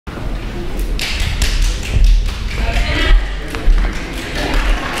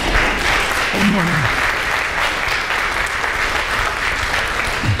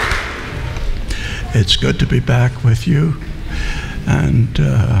It's good to be back with you, and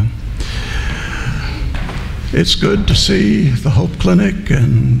it's good to see the Hope Clinic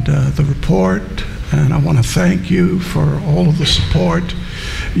and the report, and I want to thank you for all of the support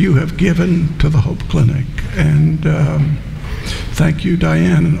you have given to the Hope Clinic, and thank you,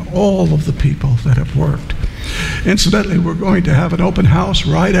 Diane, and all of the people that have worked. Incidentally, we're going to have an open house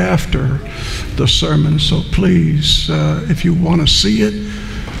right after the sermon, so please, if you want to see it,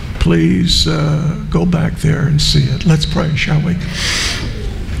 please go back there and see it. Let's pray, shall we?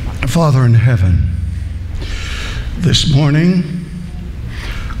 Father in heaven, this morning,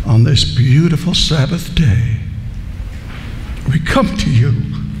 on this beautiful Sabbath day, we come to you.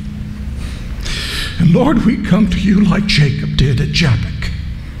 And Lord, we come to you like Jacob did at Jabbok.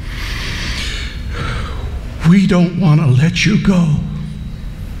 We don't want to let you go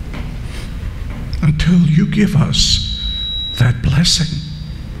until you give us that blessing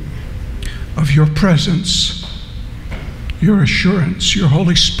of your presence, your assurance, your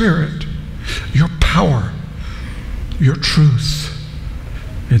Holy Spirit, your power, your truth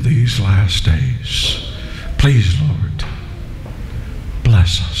in these last days. Please, Lord,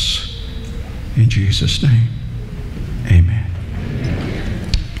 bless us. In Jesus' name, amen.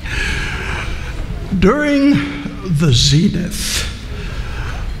 During the zenith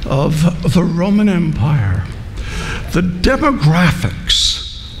of the Roman Empire, the demographics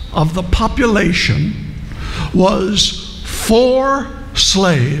of the population was 4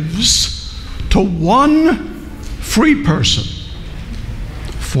 slaves to 1 free person.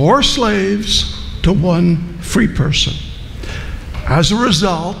 4 slaves to 1 free person. As a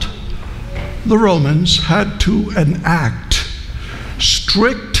result, the Romans had to enact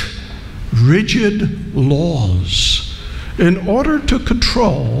strict, rigid laws in order to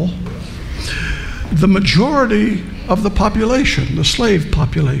control the majority of the population, the slave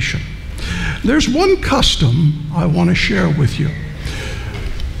population. There's one custom I want to share with you.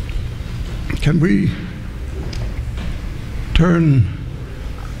 Can we turn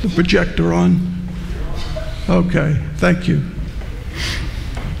the projector on? Okay, thank you.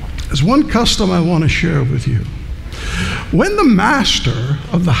 There's one custom I want to share with you. When the master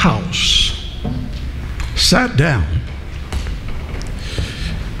of the house sat down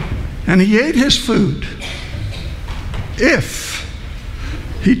and he ate his food, if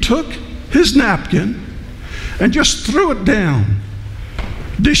he took his napkin and just threw it down,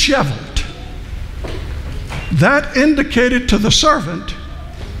 disheveled, that indicated to the servant,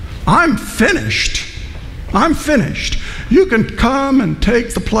 I'm finished. I'm finished. You can come and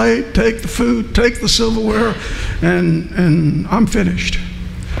take the plate, take the food, take the silverware, and I'm finished.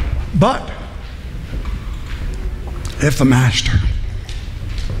 But if the master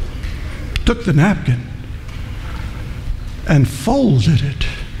took the napkin and folded it,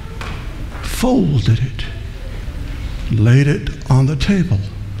 laid it on the table,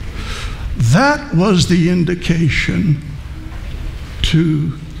 that was the indication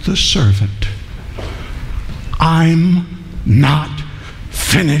to the servant, I'm not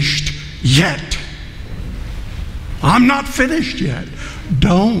finished yet. I'm not finished yet.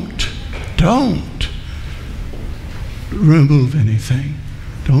 Don't remove anything.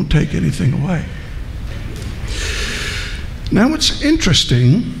 Don't take anything away. Now it's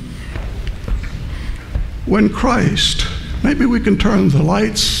interesting, when Christ, maybe we can turn the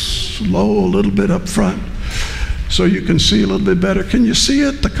lights low a little bit up front so you can see a little bit better. Can you see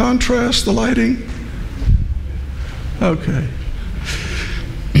it, the contrast, the lighting? Okay.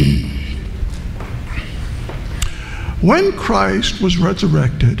 When Christ was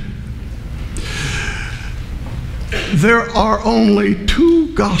resurrected, there are only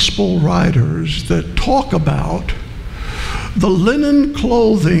 2 gospel writers that talk about the linen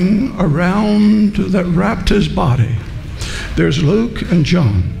clothing around that wrapped his body. There's Luke and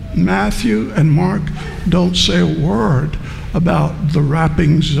John. Matthew and Mark don't say a word about the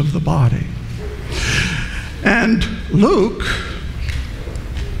wrappings of the body. And Luke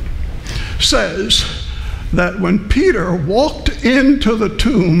says that when Peter walked into the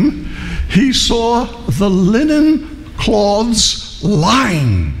tomb, he saw the linen cloths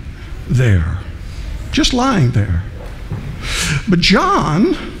lying there, just lying there. But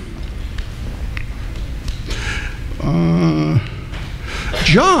John,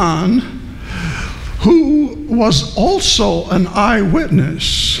 who was also an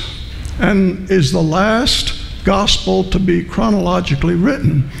eyewitness and is the last gospel to be chronologically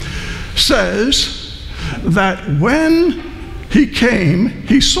written, says that when he came,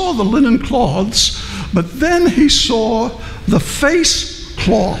 he saw the linen cloths, but then he saw the face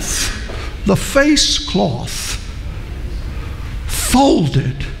cloth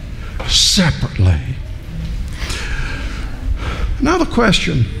folded separately. Now the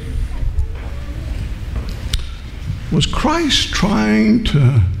question, was Christ trying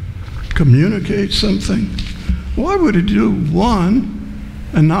to communicate something? Why would he do one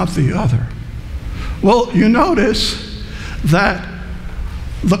and not the other? Well, you notice that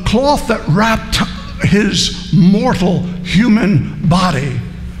the cloth that wrapped his mortal human body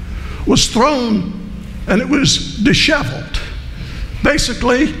was thrown and it was disheveled.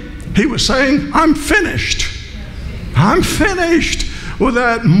 Basically, he was saying, I'm finished. I'm finished with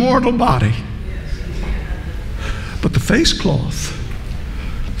that mortal body. But the face cloth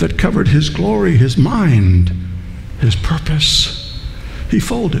that covered his glory, his mind, his purpose, he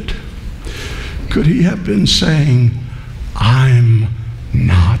folded. Could he have been saying, I'm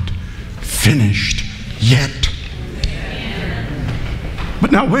not finished yet?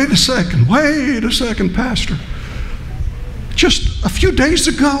 But now wait a second, Pastor. Just a few days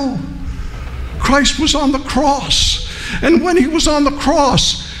ago, Christ was on the cross. And when he was on the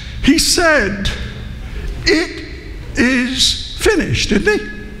cross, he said, it is finished, didn't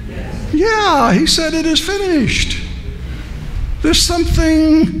he? Yes. Yeah, he said it is finished. There's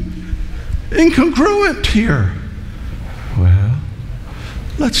something incongruent here. Well,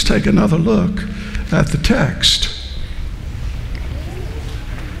 let's take another look at the text.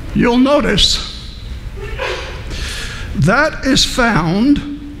 You'll notice that is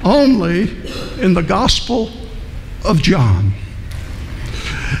found only in the Gospel of John.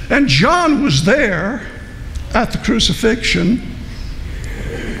 And John was there at the crucifixion,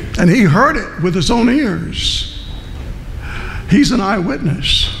 and he heard it with his own ears. He's an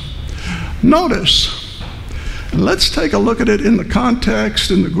eyewitness. Notice, and let's take a look at it in the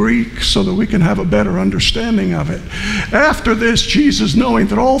context in the Greek so that we can have a better understanding of it. After this, Jesus, knowing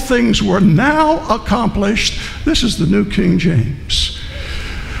that all things were now accomplished, this is the New King James.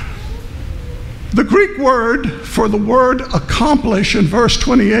 The Greek word for the word accomplish in verse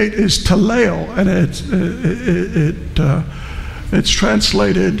 28 is teleo, and it's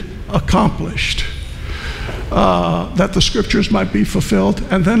translated accomplished, that the scriptures might be fulfilled.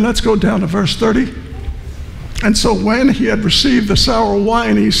 And then let's go down to verse 30. And so when he had received the sour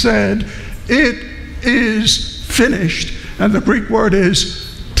wine, he said, it is finished. And the Greek word is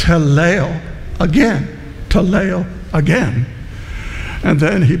teleo again, teleo again. And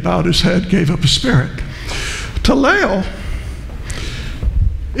then he bowed his head, gave up his spirit. Teleo,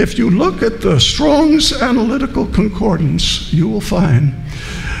 if you look at the Strong's Analytical Concordance, you will find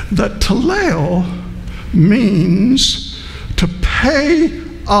that teleo means to pay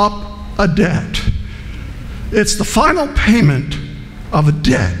up a debt. It's the final payment of a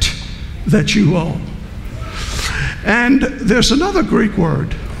debt that you owe. And there's another Greek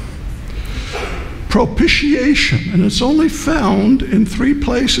word, propitiation, and it's only found in 3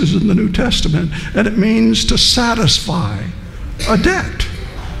 places in the New Testament, and it means to satisfy a debt.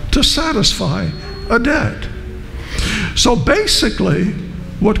 To satisfy a debt. So basically,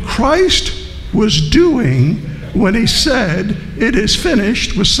 what Christ was doing when he said, it is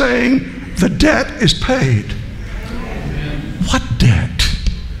finished, was saying, the debt is paid. What debt?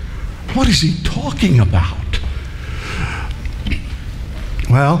 What is he talking about?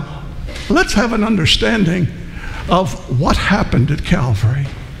 Well, let's have an understanding of what happened at Calvary.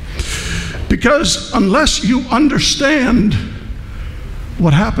 Because unless you understand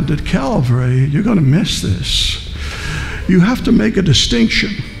what happened at Calvary, you're going to miss this. You have to make a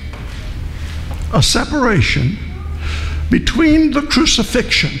distinction, a separation between the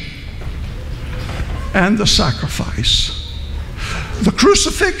crucifixion and the sacrifice. The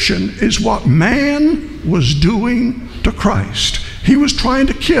crucifixion is what man was doing to Christ. He was trying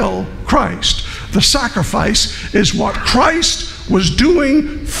to kill Christ. The sacrifice is what Christ was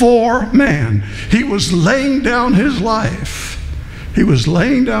doing for man. He was laying down his life. He was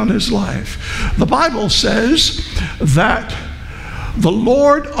laying down his life. The Bible says that the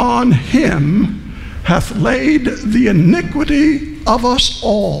Lord on him hath laid the iniquity of us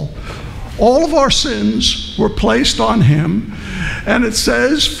all. All of our sins were placed on him. And it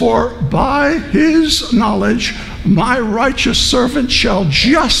says, for by his knowledge my righteous servant shall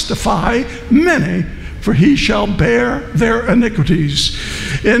justify many, for he shall bear their iniquities.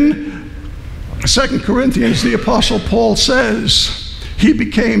 In 2 Corinthians, the Apostle Paul says, he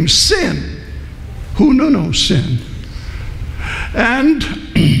became sin who knew no sin. And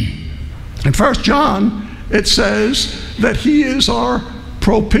in 1 John, it says that he is our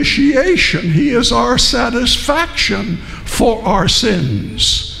propitiation. He is our satisfaction for our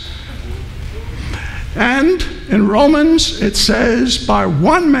sins. And in Romans, it says, by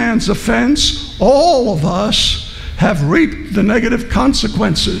one man's offense, all of us have reaped the negative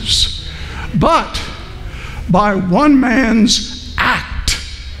consequences. But by one man's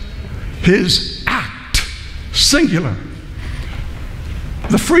his act, singular.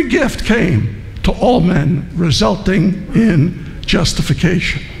 The free gift came to all men, resulting in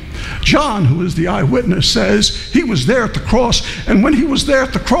justification. John, who is the eyewitness, says he was there at the cross, and when he was there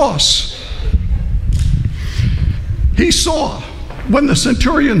at the cross, he saw when the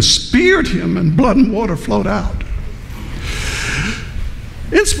centurion speared him and blood and water flowed out.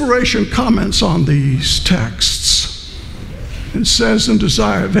 Inspiration comments on these texts. It says in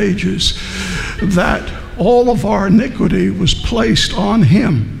Desire of Ages that all of our iniquity was placed on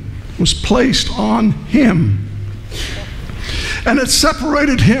him, and it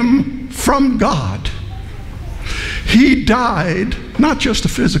separated him from God. He died, not just a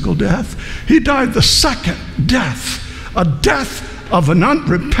physical death, he died the second death, a death of an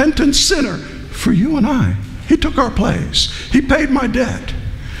unrepentant sinner for you and I. He took our place. He paid my debt.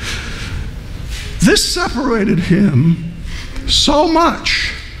 This separated him so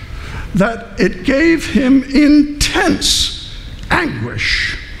much that it gave him intense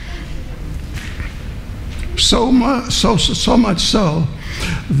anguish. So much so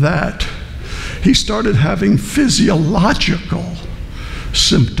that he started having physiological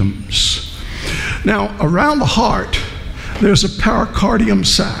symptoms. Now, around the heart, there's a pericardium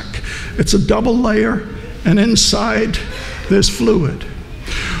sac. It's a double layer, and inside there's fluid.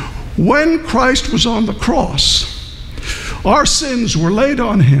 When Christ was on the cross, our sins were laid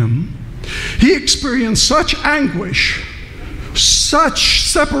on him. He experienced such anguish, such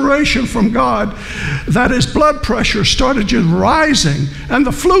separation from God, that his blood pressure started just rising, and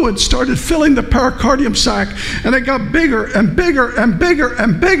the fluid started filling the pericardium sac, and it got bigger and bigger and bigger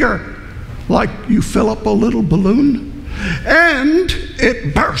and bigger, like you fill up a little balloon, and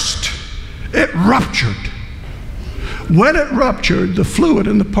it burst. It ruptured. When it ruptured, the fluid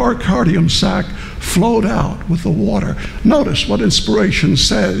in the pericardium sac flowed out with the water. Notice what inspiration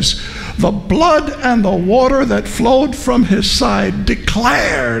says. The blood and the water that flowed from his side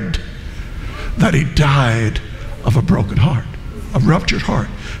declared that he died of a broken heart, a ruptured heart.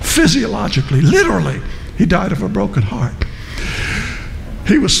 Physiologically, literally, he died of a broken heart.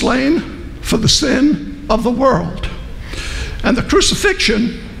 He was slain for the sin of the world. And the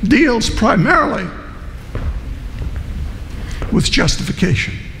crucifixion deals primarily with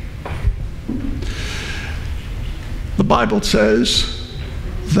justification. The Bible says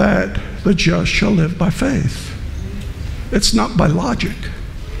that the just shall live by faith. It's not by logic,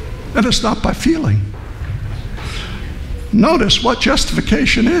 and it's not by feeling. Notice what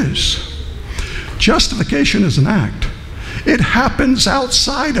justification is. Justification is an act. It happens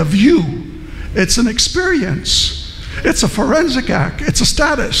outside of you. It's an experience. It's a forensic act. It's a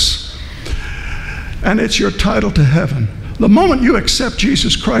status. And it's your title to heaven. The moment you accept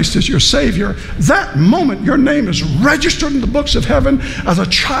Jesus Christ as your Savior, that moment your name is registered in the books of heaven as a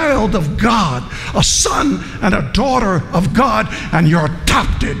child of God, a son and a daughter of God, and you're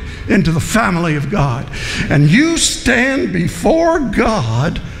adopted into the family of God. And you stand before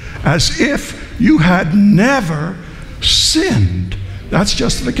God as if you had never sinned. That's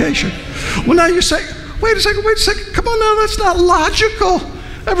justification. Well, now you say, wait a second, come on now, that's not logical.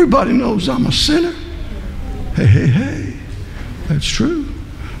 Everybody knows I'm a sinner. Hey. That's true.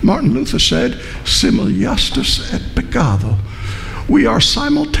 Martin Luther said, simul justus et peccato. We are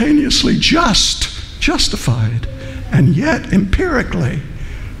simultaneously justified, and yet empirically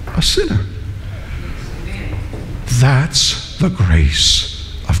a sinner. That's the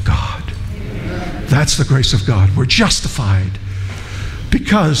grace of God. That's the grace of God. We're justified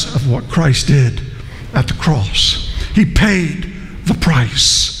because of what Christ did at the cross. He paid the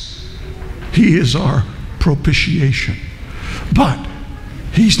price. He is our propitiation. But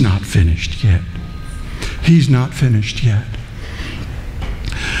he's not finished yet. He's not finished yet.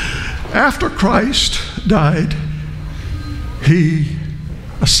 After Christ died, he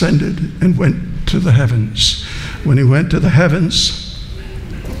ascended and went to the heavens. When he went to the heavens,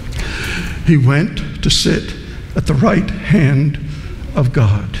 he went to sit at the right hand of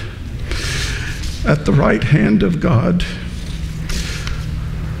God. At the right hand of God,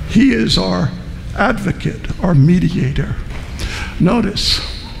 he is our advocate, our mediator. Notice,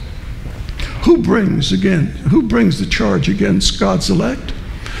 who brings the charge against God's elect?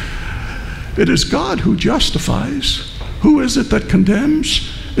 It is God who justifies. Who is it that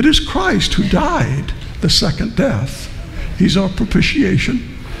condemns? It is Christ who died the second death. He's our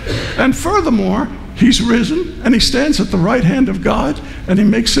propitiation. And furthermore, he's risen and he stands at the right hand of God and he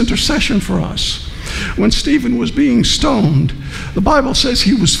makes intercession for us. When Stephen was being stoned, the Bible says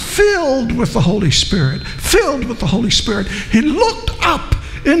he was filled with the Holy Spirit. Filled with the Holy Spirit. He looked up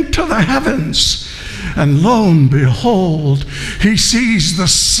into the heavens And lo and behold, he sees the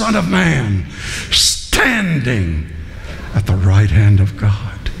Son of Man standing at the right hand of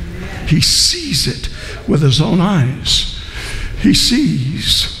God. He sees it with his own eyes. He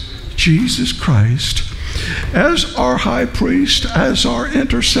sees Jesus Christ as our high priest, as our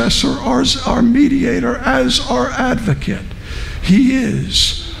intercessor, as our mediator, as our advocate. He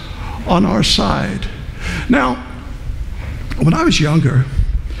is on our side. Now, when I was younger,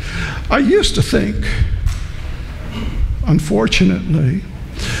 I used to think, unfortunately,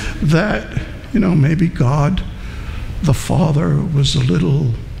 that, maybe God the Father was a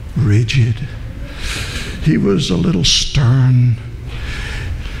little rigid. He was a little stern.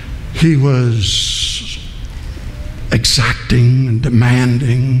 He was exacting and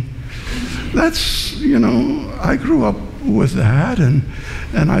demanding. That's, I grew up with that, and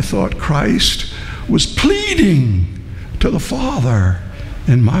I thought Christ was pleading to the Father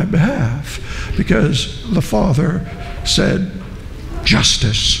in my behalf, because the Father said,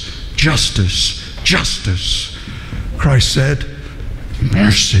 justice, justice, justice. Christ said,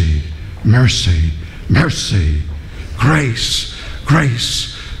 mercy, mercy, mercy, grace,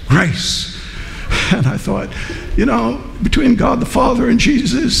 grace, grace. And I thought, between God the Father and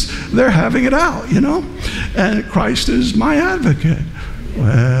Jesus, they're having it out, and Christ is my advocate.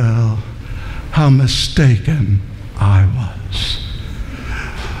 Well, how mistaken I was.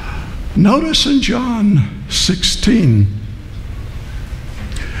 Notice in John 16,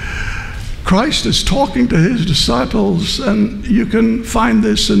 Christ is talking to his disciples, and you can find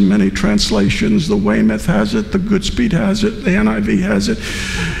this in many translations. The Weymouth has it, the Goodspeed has it, the NIV has it.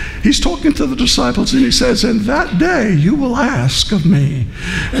 He's talking to the disciples, and he says, "In that day you will ask of me,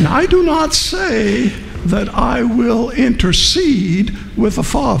 and I do not say that I will intercede with the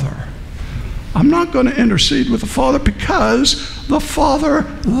Father." I'm not going to intercede with the Father because the Father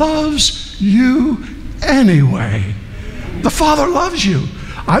loves you anyway. The Father loves you.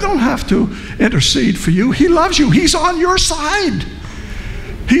 I don't have to intercede for you. He loves you. He's on your side.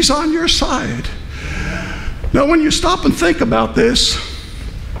 He's on your side. Now, when you stop and think about this,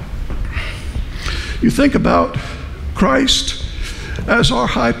 you think about Christ as our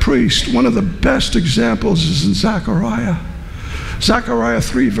high priest. One of the best examples is in Zechariah. Zechariah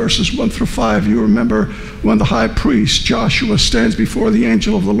 3, verses 1 through 5. You remember when the high priest, Joshua, stands before the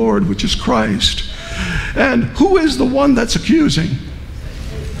angel of the Lord, which is Christ. And who is the one that's accusing?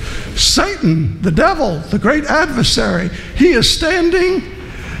 Satan, the devil, the great adversary. He is standing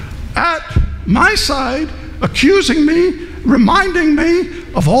at my side, accusing me, reminding me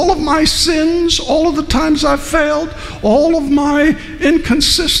of all of my sins, all of the times I've failed, all of my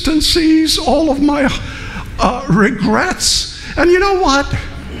inconsistencies, all of my regrets. And you know what?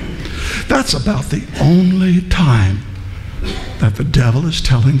 That's about the only time that the devil is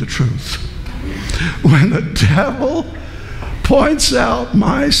telling the truth. When the devil points out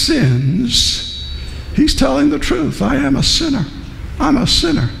my sins, he's telling the truth. I am a sinner. I'm a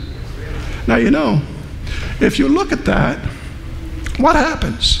sinner. Now, if you look at that, what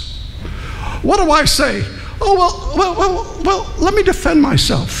happens? What do I say? Oh, well, let me defend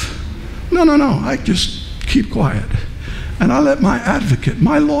myself. No. I just keep quiet. And I let my advocate,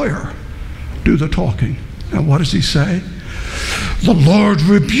 my lawyer, do the talking. And what does he say? The Lord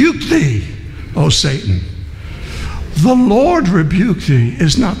rebuke thee, O Satan. The Lord rebuke thee.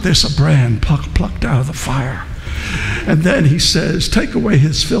 Is not this a brand plucked out of the fire? And then he says, take away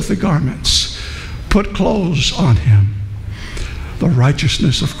his filthy garments. Put clothes on him. The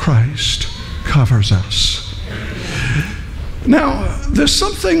righteousness of Christ covers us. Now, there's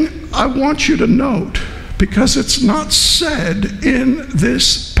something I want you to note, because it's not said in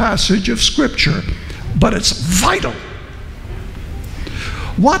this passage of Scripture, but it's vital.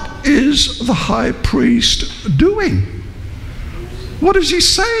 What is the high priest doing? What is he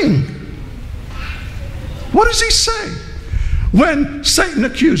saying? What does he say when Satan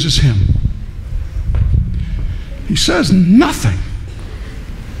accuses him? He says nothing.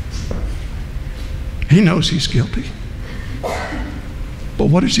 He knows he's guilty. But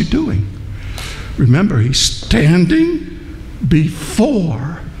what is he doing? Remember, he's standing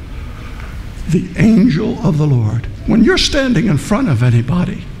before the angel of the Lord. When you're standing in front of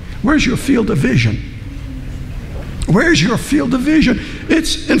anybody, where's your field of vision? Where's your field of vision?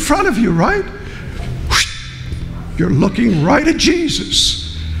 It's in front of you, right? You're looking right at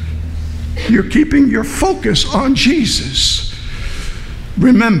Jesus. You're keeping your focus on Jesus.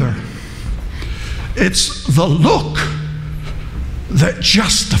 Remember, it's the look that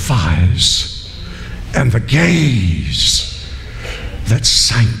justifies and the gaze that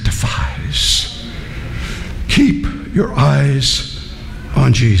sanctifies. Keep your eyes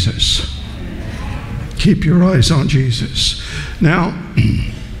on Jesus. Keep your eyes on Jesus. Now,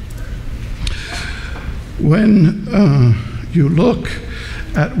 when you look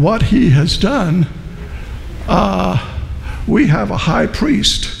at what he has done, we have a high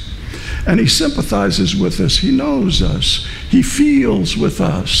priest, and he sympathizes with us. He knows us. He feels with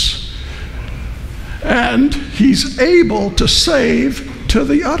us. And he's able to save to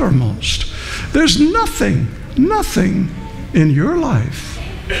the uttermost. There's nothing in your life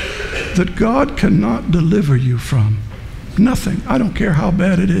that God cannot deliver you from. Nothing. I don't care how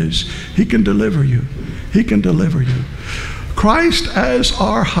bad it is. He can deliver you. He can deliver you. Christ, as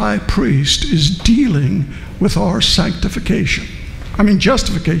our high priest, is dealing with our sanctification.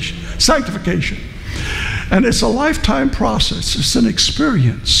 Justification, sanctification. And it's a lifetime process. It's an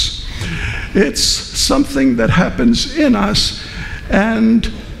experience. It's something that happens in us, and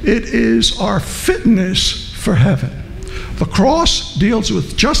it is our fitness for heaven. The cross deals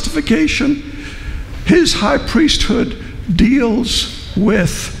with justification. His high priesthood deals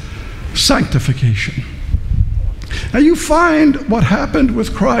with sanctification. Now you find what happened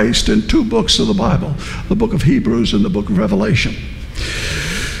with Christ in two books of the Bible, the book of Hebrews and the book of Revelation.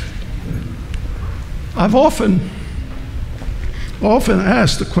 I've often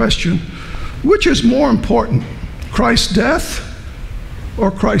asked the question, which is more important, Christ's death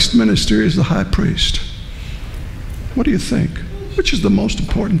or Christ's ministry as the high priest? What do you think? Which is the most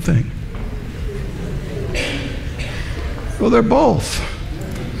important thing? Well, they're both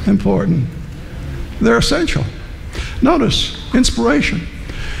important. They're essential. Notice, inspiration.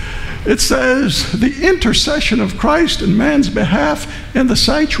 It says, the intercession of Christ in man's behalf in the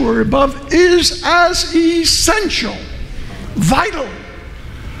sanctuary above is as essential, vital,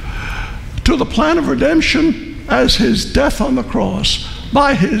 to the plan of redemption as his death on the cross.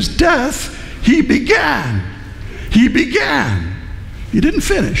 By his death, he began. He began. He didn't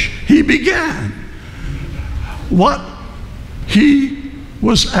finish. He began what he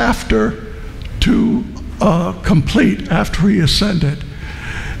was after to complete after he ascended.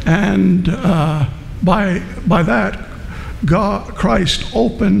 And by that, Christ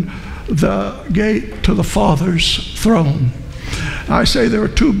opened the gate to the Father's throne. I say there are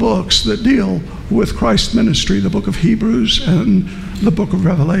two books that deal with Christ's ministry, the book of Hebrews and the book of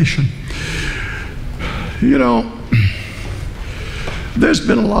Revelation. You know, there's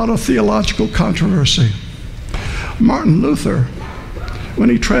been a lot of theological controversy. Martin Luther, when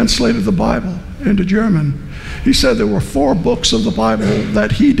he translated the Bible into German, he said there were 4 books of the Bible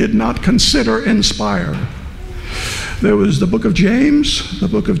that he did not consider inspired. There was the book of James, the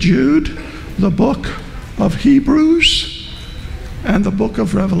book of Jude, the book of Hebrews, and the book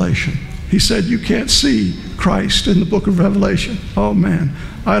of Revelation. He said you can't see Christ in the book of Revelation. Oh man,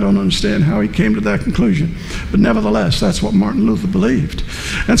 I don't understand how he came to that conclusion. But nevertheless, that's what Martin Luther believed.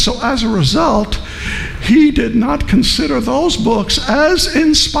 And so as a result, he did not consider those books as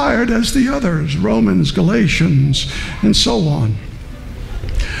inspired as the others, Romans, Galatians, and so on.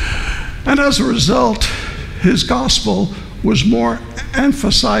 And as a result, his gospel was more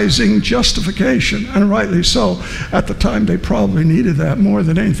emphasizing justification, and rightly so. At the time, they probably needed that more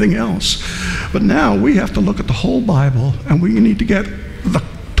than anything else. But now we have to look at the whole Bible, and we need to get the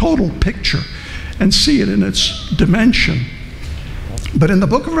total picture and see it in its dimension. But in the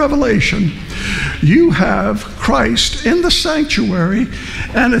book of Revelation, you have Christ in the sanctuary,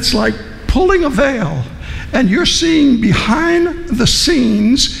 and it's like pulling a veil, and you're seeing behind the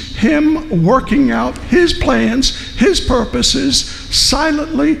scenes him working out his plans, his purposes,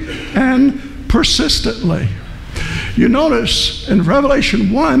 silently and persistently. You notice in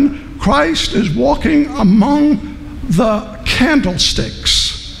Revelation 1, Christ is walking among the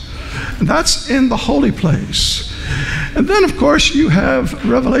candlesticks. And that's in the holy place. And then, of course, you have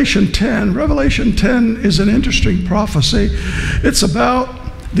Revelation 10. Revelation 10 is an interesting prophecy. It's about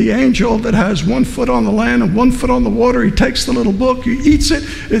the angel that has 1 foot on the land and 1 foot on the water. He takes the little book, he eats it,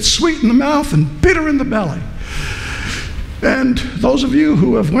 it's sweet in the mouth and bitter in the belly. And those of you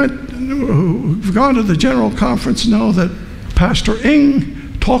who've gone to the general conference know that Pastor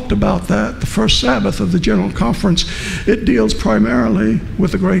Ng talked about that the first Sabbath of the general conference. It deals primarily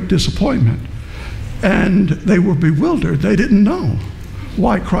with the great disappointment. And they were bewildered. They didn't know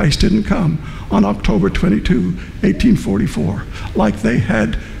why Christ didn't come on October 22, 1844, like they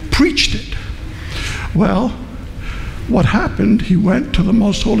had preached it. Well, what happened, he went to the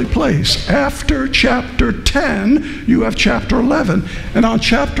most holy place. After chapter 10, you have chapter 11. And on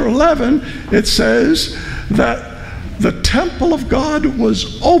chapter 11, it says that the temple of God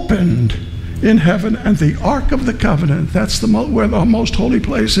was opened in heaven, and the Ark of the Covenant, that's where the most holy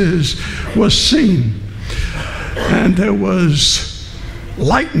place is, was seen. And there was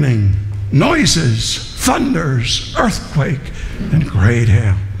lightning, noises, thunders, earthquake, and great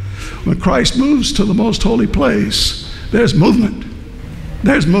hail. When Christ moves to the most holy place, there's movement.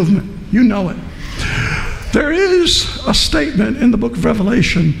 There's movement. You know it. There is a statement in the book of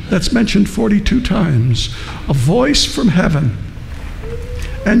Revelation that's mentioned 42 times, a voice from heaven.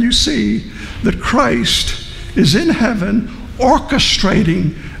 And you see that Christ is in heaven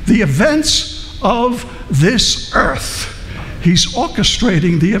orchestrating the events of this earth. He's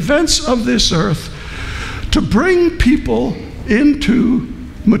orchestrating the events of this earth to bring people into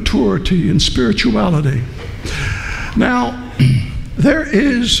maturity and spirituality. Now, there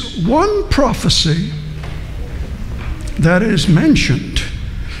is one prophecy that is mentioned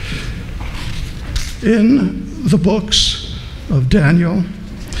in the books of Daniel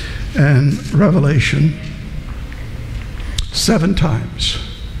and Revelation 7 times.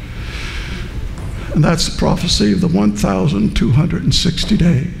 And that's the prophecy of the 1,260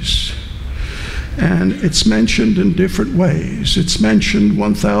 days. And it's mentioned in different ways. It's mentioned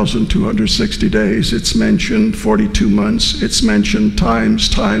 1,260 days. It's mentioned 42 months. It's mentioned times,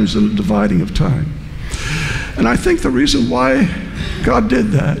 and the dividing of time. And I think the reason why God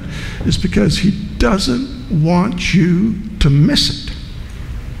did that is because he doesn't want you to miss it.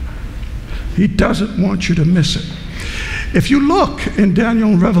 He doesn't want you to miss it. If you look in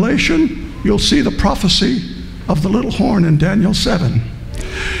Daniel and Revelation, you'll see the prophecy of the little horn in Daniel 7.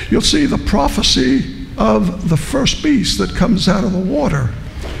 You'll see the prophecy of the first beast that comes out of the water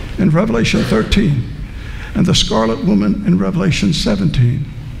in Revelation 13, and the scarlet woman in Revelation 17.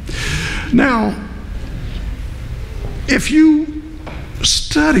 Now, if you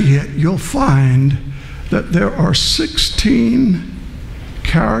study it, you'll find that there are 16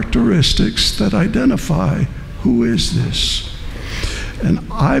 characteristics that identify who is this. And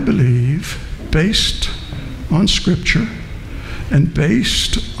I believe, based on Scripture and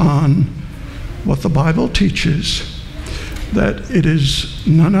based on what the Bible teaches, that it is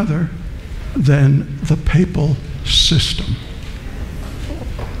none other than the papal system.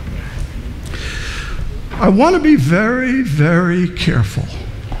 I want to be very, very careful.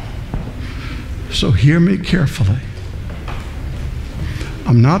 So hear me carefully.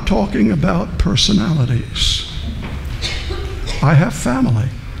 I'm not talking about personalities. I have family.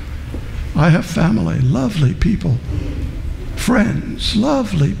 I have family, lovely people, friends,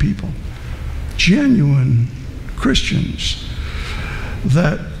 lovely people, genuine Christians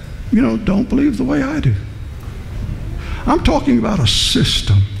that, don't believe the way I do. I'm talking about a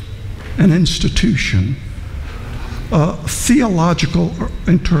system, an institution, a theological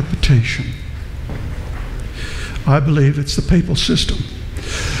interpretation. I believe it's the papal system.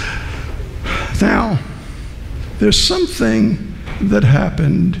 Now, there's something that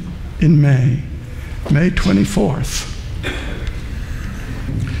happened in May 24th.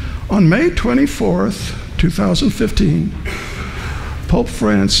 On May 24th, 2015, Pope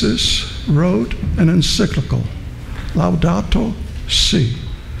Francis wrote an encyclical, Laudato Si,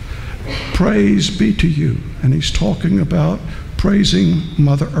 praise be to you. And he's talking about praising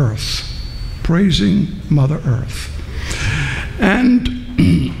Mother Earth, praising Mother Earth. And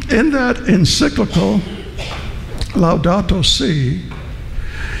in that encyclical, Laudato Si,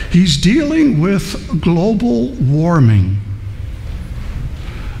 he's dealing with global warming.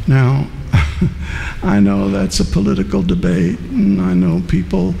 Now, I know that's a political debate, and I know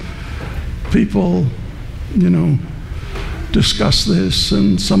people, discuss this,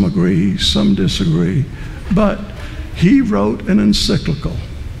 and some agree, some disagree. But he wrote an encyclical.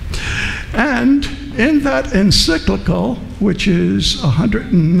 And in that encyclical, which is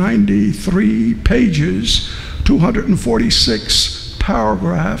 193 pages, 246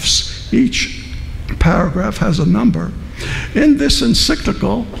 paragraphs, each paragraph has a number. In this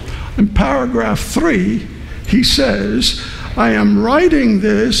encyclical, in paragraph 3, he says, I am writing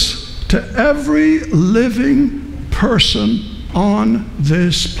this to every living person on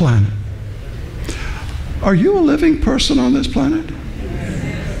this planet. Are you a living person on this planet?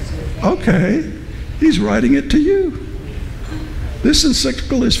 Okay, he's writing it to you. This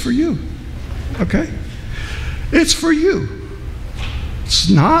encyclical is for you, okay? It's for you. It's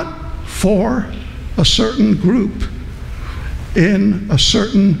not for a certain group in a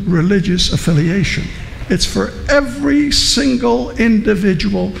certain religious affiliation. It's for every single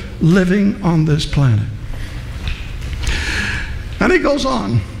individual living on this planet. And he goes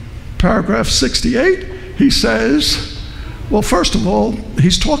on, paragraph 68, he says, well, first of all,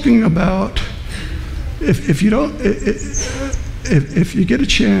 he's talking about, if you get a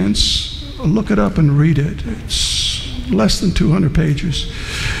chance, look it up and read it. It's less than 200 pages.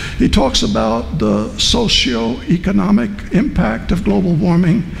 He talks about the socio-economic impact of global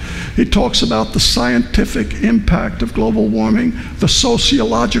warming. He talks about the scientific impact of global warming, the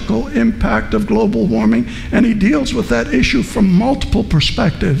sociological impact of global warming, and he deals with that issue from multiple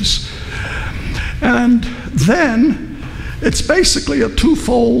perspectives. And then it's basically a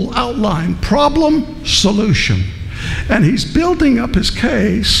twofold outline: problem, solution. And he's building up his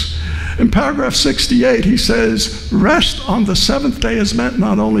case. In paragraph 68, he says, rest on the seventh day is meant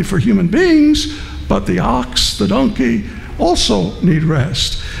not only for human beings, but the ox, the donkey, also need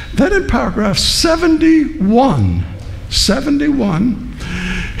rest. Then in paragraph 71,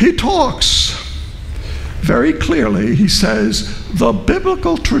 he talks very clearly. He says, the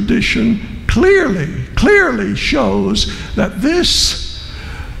biblical tradition clearly shows that this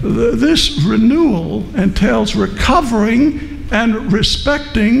renewal entails recovering and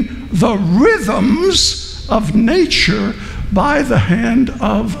respecting the rhythms of nature by the hand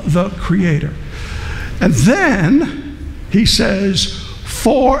of the Creator. And then he says,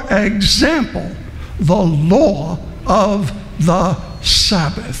 for example, the law of the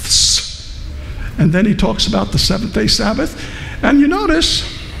Sabbaths. And then he talks about the seventh-day Sabbath. And you notice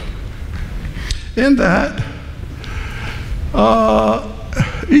in that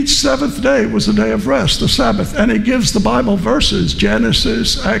each seventh day was a day of rest, the Sabbath. And he gives the Bible verses: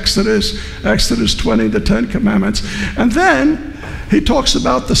 Genesis, Exodus 20, the Ten Commandments. And then he talks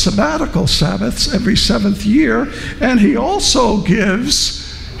about the sabbatical Sabbaths every seventh year. And he also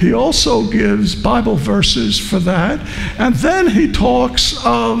gives Bible verses for that. And then he talks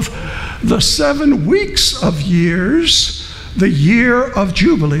of the 7 weeks of years, the year of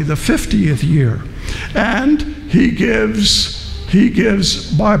Jubilee, the 50th year. And he gives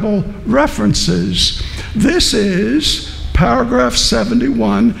Bible references. This is paragraph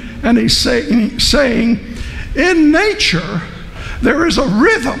 71, and he's saying, in nature, there is a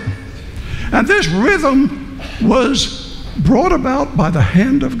rhythm, and this rhythm was brought about by the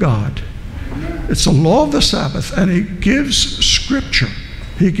hand of God. It's the law of the Sabbath, and he gives scripture.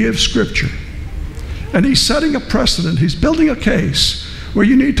 And he's setting a precedent. He's building a case where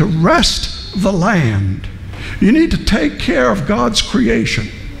you need to rest the land. You need to take care of God's creation.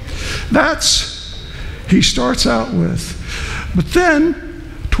 That's, he starts out with. But then,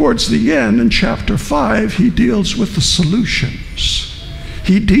 towards the end, in chapter 5, he deals with the solutions.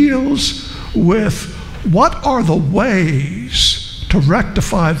 He deals with what are the ways to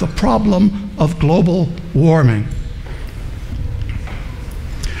rectify the problem of global warming.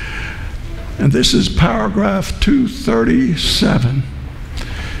 And this is paragraph 237.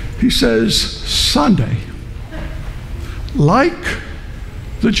 He says, Sunday, like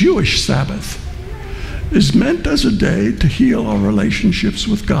the Jewish Sabbath, is meant as a day to heal our relationships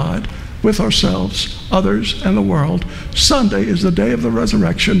with God, with ourselves, others, and the world. Sunday is the day of the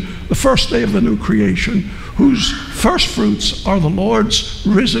resurrection, the first day of the new creation, whose first fruits are the Lord's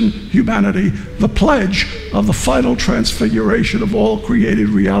risen humanity, the pledge of the final transfiguration of all created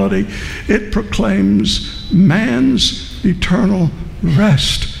reality. It proclaims man's eternal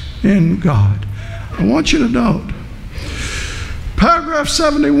rest in God. I want you to note, paragraph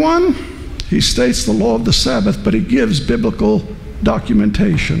 71, he states the law of the Sabbath, but he gives biblical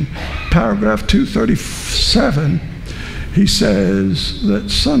documentation. Paragraph 237, he says that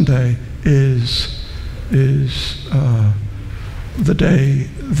Sunday is the day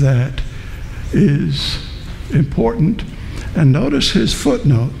that is important. And notice his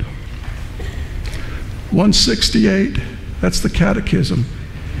footnote, 168, that's the Catechism.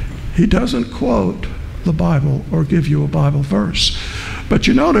 He doesn't quote the Bible or give you a Bible verse. But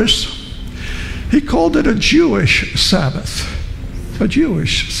you notice, he called it a Jewish Sabbath. A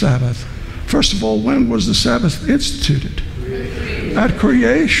Jewish Sabbath. First of all, when was the Sabbath instituted? At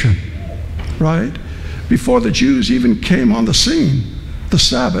creation, right? Before the Jews even came on the scene, the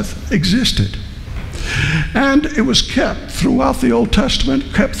Sabbath existed. And it was kept throughout the Old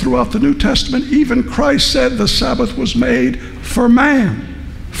Testament, kept throughout the New Testament. Even Christ said the Sabbath was made for man,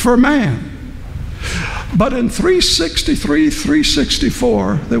 for man. But in 363,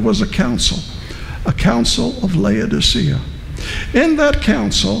 364, there was a council of Laodicea. In that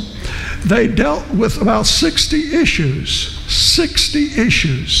council, they dealt with about 60 issues.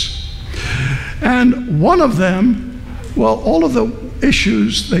 And one of them, well, all of the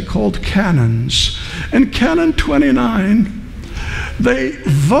issues they called canons. In Canon 29, they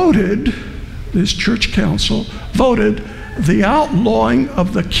voted, this church council voted the outlawing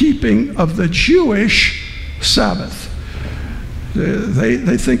of the keeping of the Jewish Sabbath.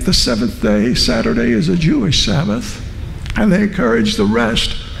 They think the seventh day, Saturday, is a Jewish Sabbath, and they encourage the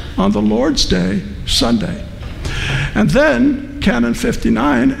rest on the Lord's Day, Sunday. And then, Canon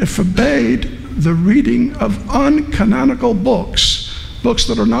 59, it forbade the reading of uncanonical books books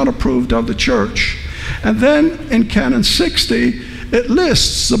that are not approved of the church. And then in Canon 60, it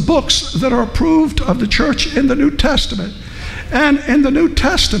lists the books that are approved of the church in the New Testament. And in the New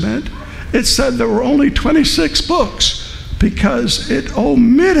Testament, it said there were only 26 books because it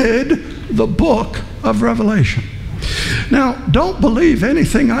omitted the book of Revelation. Now, don't believe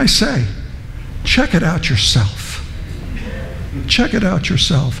anything I say. Check it out yourself. Check it out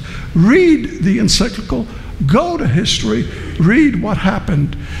yourself. Read the encyclical. Go to history. Read what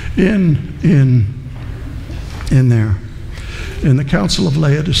happened in there, in the Council of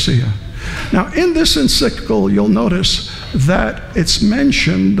Laodicea. Now, in this encyclical, you'll notice that it's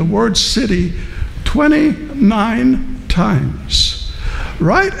mentioned, the word city, 29 times.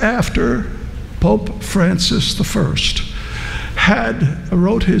 Right after Pope Francis I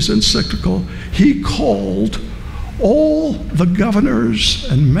wrote his encyclical, he called all the governors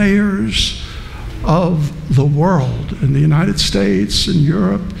and mayors of the world, in the United States, in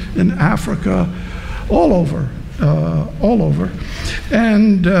Europe, in Africa, all over.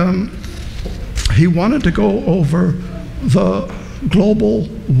 And he wanted to go over the global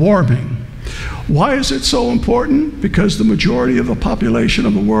warming. Why is it so important? Because the majority of the population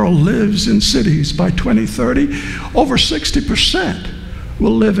of the world lives in cities. By 2030, over 60%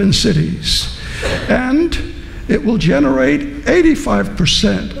 will live in cities. And it will generate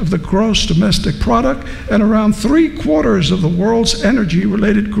 85% of the gross domestic product and around 3/4 of the world's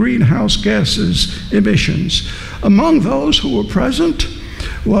energy-related greenhouse gases emissions. Among those who were present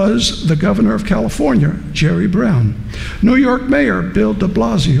was the governor of California, Jerry Brown, New York Mayor Bill de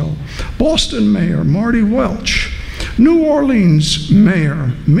Blasio, Boston Mayor Marty Welch, New Orleans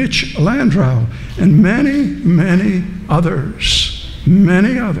Mayor Mitch Landrieu, and many, many others.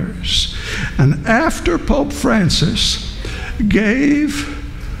 Many others. And after Pope Francis gave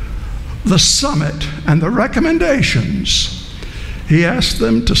the summit and the recommendations, he asked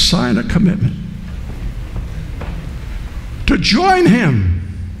them to sign a commitment to join him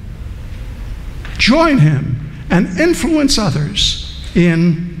and influence others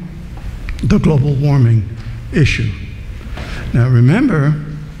in the global warming issue. Now remember,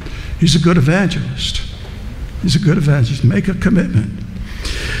 he's a good evangelist. He's a good evangelist. Make a commitment.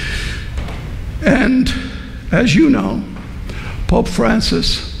 And as you know, Pope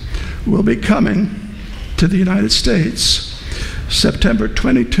Francis will be coming to the United States September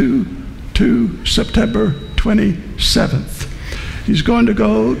 22 to September 27th. He's going to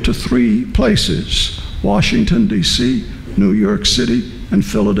go to 3 places: Washington, D.C., New York City, and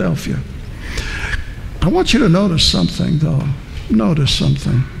Philadelphia. I want you to notice something, though. Notice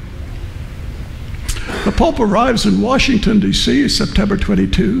something. The Pope arrives in Washington, D.C., September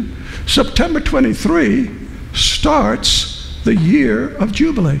 22. September 23 starts the year of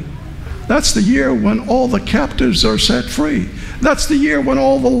Jubilee. That's the year when all the captives are set free. That's the year when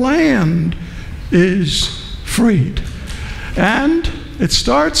all the land is freed. And it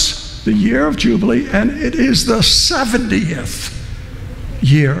starts the year of Jubilee, and it is the 70th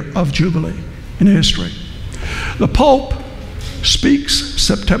year of Jubilee in history. The Pope speaks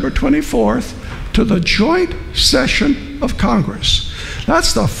September 24th to the joint session of Congress.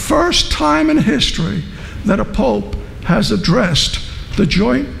 That's the first time in history that a Pope has addressed the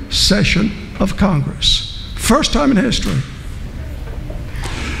joint session of Congress. First time in history.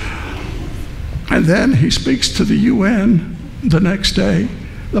 And then he speaks to the UN the next day.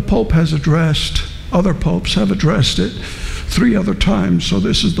 The Pope has addressed, other popes have addressed it 3 other times, so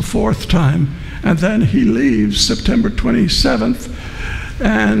this is the 4th time. And then he leaves September 27th,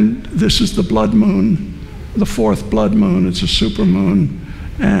 and this is the blood moon, the 4th blood moon. It's a supermoon,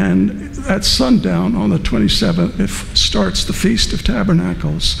 and at sundown on the 27th, it starts the Feast of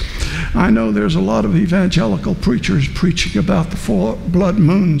Tabernacles. I know there's a lot of evangelical preachers preaching about the 4 blood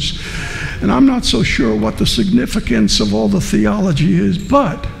moons, and I'm not so sure what the significance of all the theology is,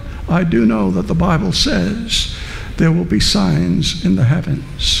 but I do know that the Bible says there will be signs in the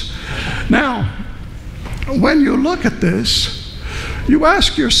heavens. Now, when you look at this, you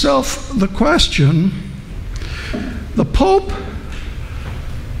ask yourself the question, the Pope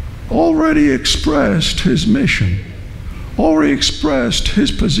already expressed his mission, already expressed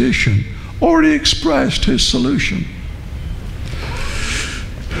his position, already expressed his solution.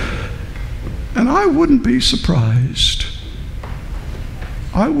 And I wouldn't be surprised.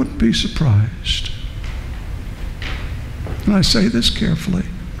 I wouldn't be surprised. And I say this carefully,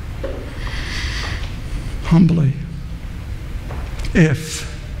 humbly, if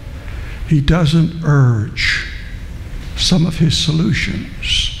he doesn't urge some of his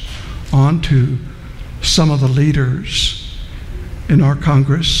solutions onto some of the leaders in our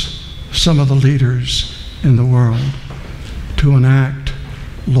Congress, some of the leaders in the world, to enact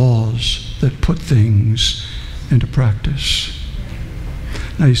laws that put things into practice.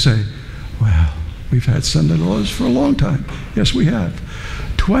 Now you say, well, we've had Sunday laws for a long time. Yes, we have.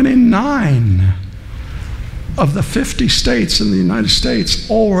 29 of the 50 states in the United States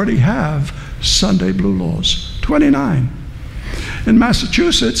already have Sunday blue laws. 29. In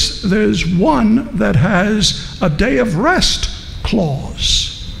Massachusetts, there's one that has a day of rest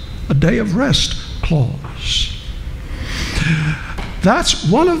clause. A day of rest clause. That's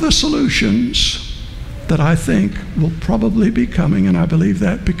one of the solutions that I think will probably be coming, and I believe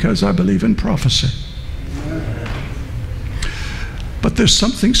that because I believe in prophecy. But there's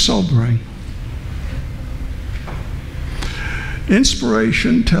something sobering.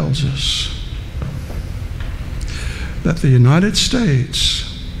 Inspiration tells us that the United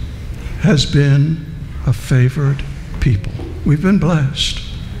States has been a favored people. We've been blessed.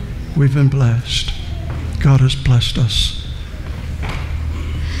 We've been blessed. God has blessed us.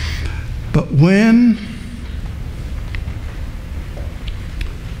 But when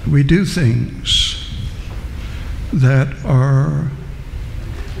we do things that are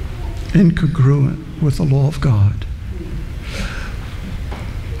incongruent with the law of God,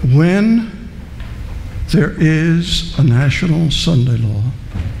 when there is a national Sunday law,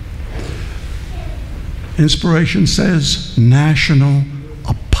 inspiration says national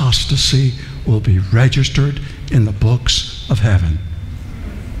apostasy will be registered in the books of heaven.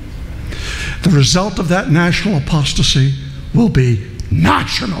 The result of that national apostasy will be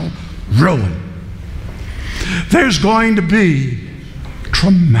national ruin. There's going to be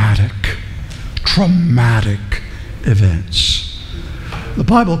traumatic events. The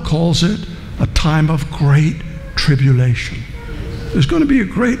Bible calls it a time of great tribulation. There's going to be a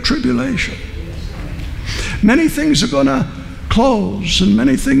great tribulation. Many things are going to close and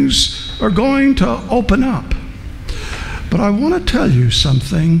many things are going to open up. But I want to tell you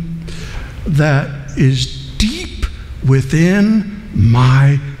something that is deep within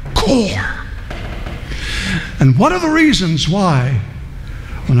my core. And one of the reasons why,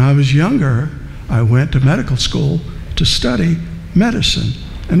 when I was younger, I went to medical school to study medicine,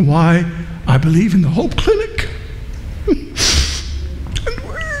 and why I believe in the Hope Clinic,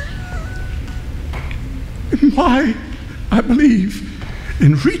 and why I believe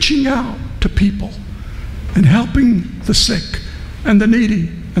in reaching out to people and helping the sick and the needy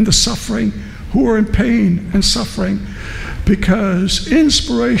and the suffering who are in pain and suffering, because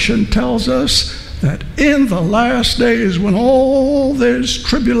inspiration tells us that in the last days, when all there's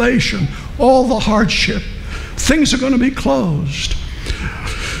tribulation, all the hardship, things are going to be closed.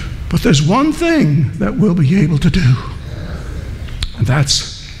 But there's one thing that we'll be able to do, and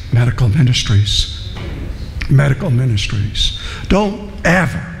that's medical ministries. Medical ministries. Don't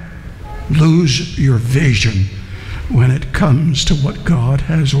ever lose your vision when it comes to what God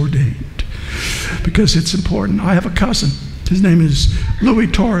has ordained, because it's important. I have a cousin. His name is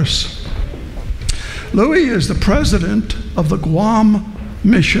Torres. Louis is the president of the Guam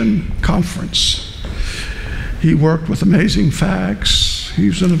Mission Conference. He worked with Amazing Facts.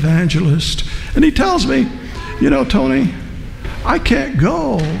 He's an evangelist. And he tells me, you know, Tony, I can't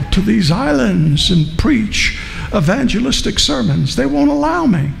go to these islands and preach evangelistic sermons. They won't allow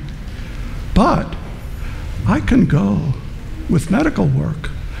me. But I can go with medical work,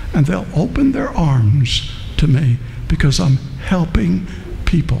 and they'll open their arms to me because I'm helping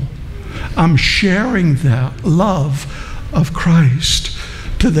people. I'm sharing that love of Christ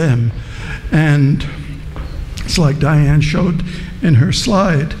to them. And it's like Diane showed in her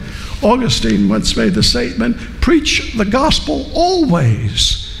slide. Augustine once made the statement, preach the gospel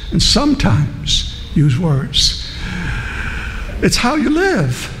always, and sometimes use words. It's how you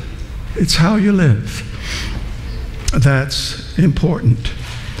live. It's how you live. That's important.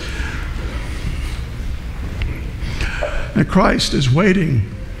 And Christ is waiting.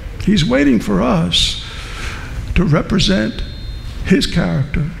 He's waiting for us to represent his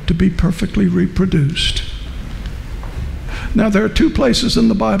character, to be perfectly reproduced. Now, there are two places in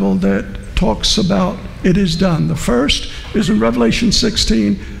the Bible that talks about it is done. The first is in Revelation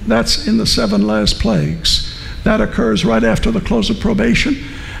 16. That's in the 7 last plagues. That occurs right after the close of probation.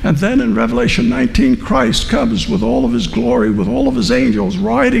 And then in Revelation 19, Christ comes with all of his glory, with all of his angels,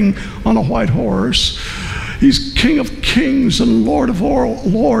 riding on a white horse. He's King of kings and Lord of all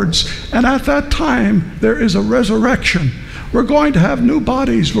lords. And at that time, there is a resurrection. We're going to have new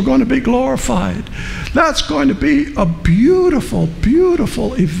bodies. We're going to be glorified. That's going to be a beautiful,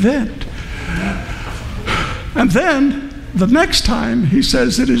 beautiful event. And then the next time he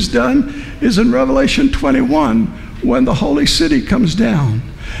says it is done is in Revelation 21, when the holy city comes down.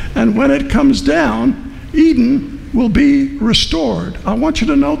 And when it comes down, Eden will be restored. I want you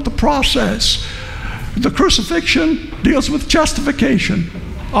to note the process. The crucifixion deals with justification.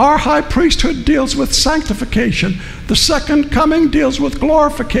 Our high priesthood deals with sanctification. The second coming deals with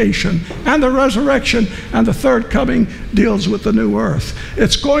glorification and the resurrection, and the third coming deals with the new earth.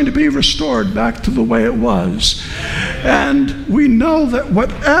 It's going to be restored back to the way it was. And we know that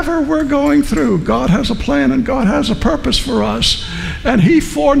whatever we're going through, God has a plan and God has a purpose for us. And He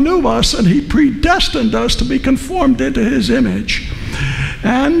foreknew us and He predestined us to be conformed into His image.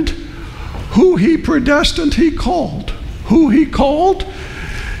 And who He predestined, He called. Who He called,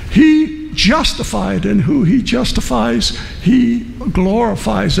 He justified, and who He justifies, He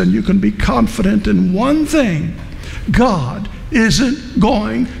glorifies. And you can be confident in one thing: God isn't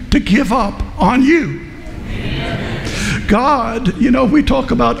going to give up on you. God, you know, we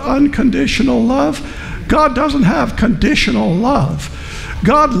talk about unconditional love. God doesn't have conditional love.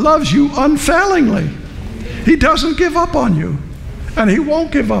 God loves you unfailingly. He doesn't give up on you, and He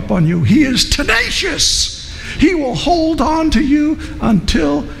won't give up on you. He is tenacious. He will hold on to you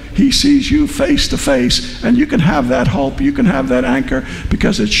until He sees you face to face, and you can have that hope, you can have that anchor,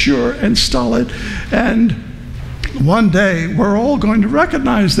 because it's sure and solid. And one day we're all going to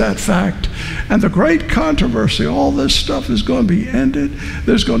recognize that fact, and the great controversy, all this stuff is going to be ended.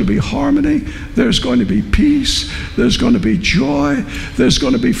 There's going to be harmony, there's going to be peace, there's going to be joy, there's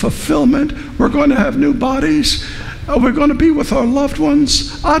going to be fulfillment. We're going to have new bodies. We're going to be with our loved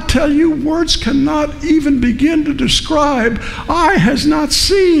ones. I tell you, words cannot even begin to describe. Eye has not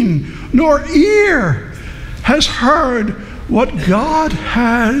seen, nor ear has heard what God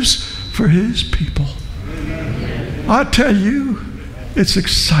has for His people. I tell you, it's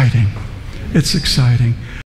exciting. It's exciting.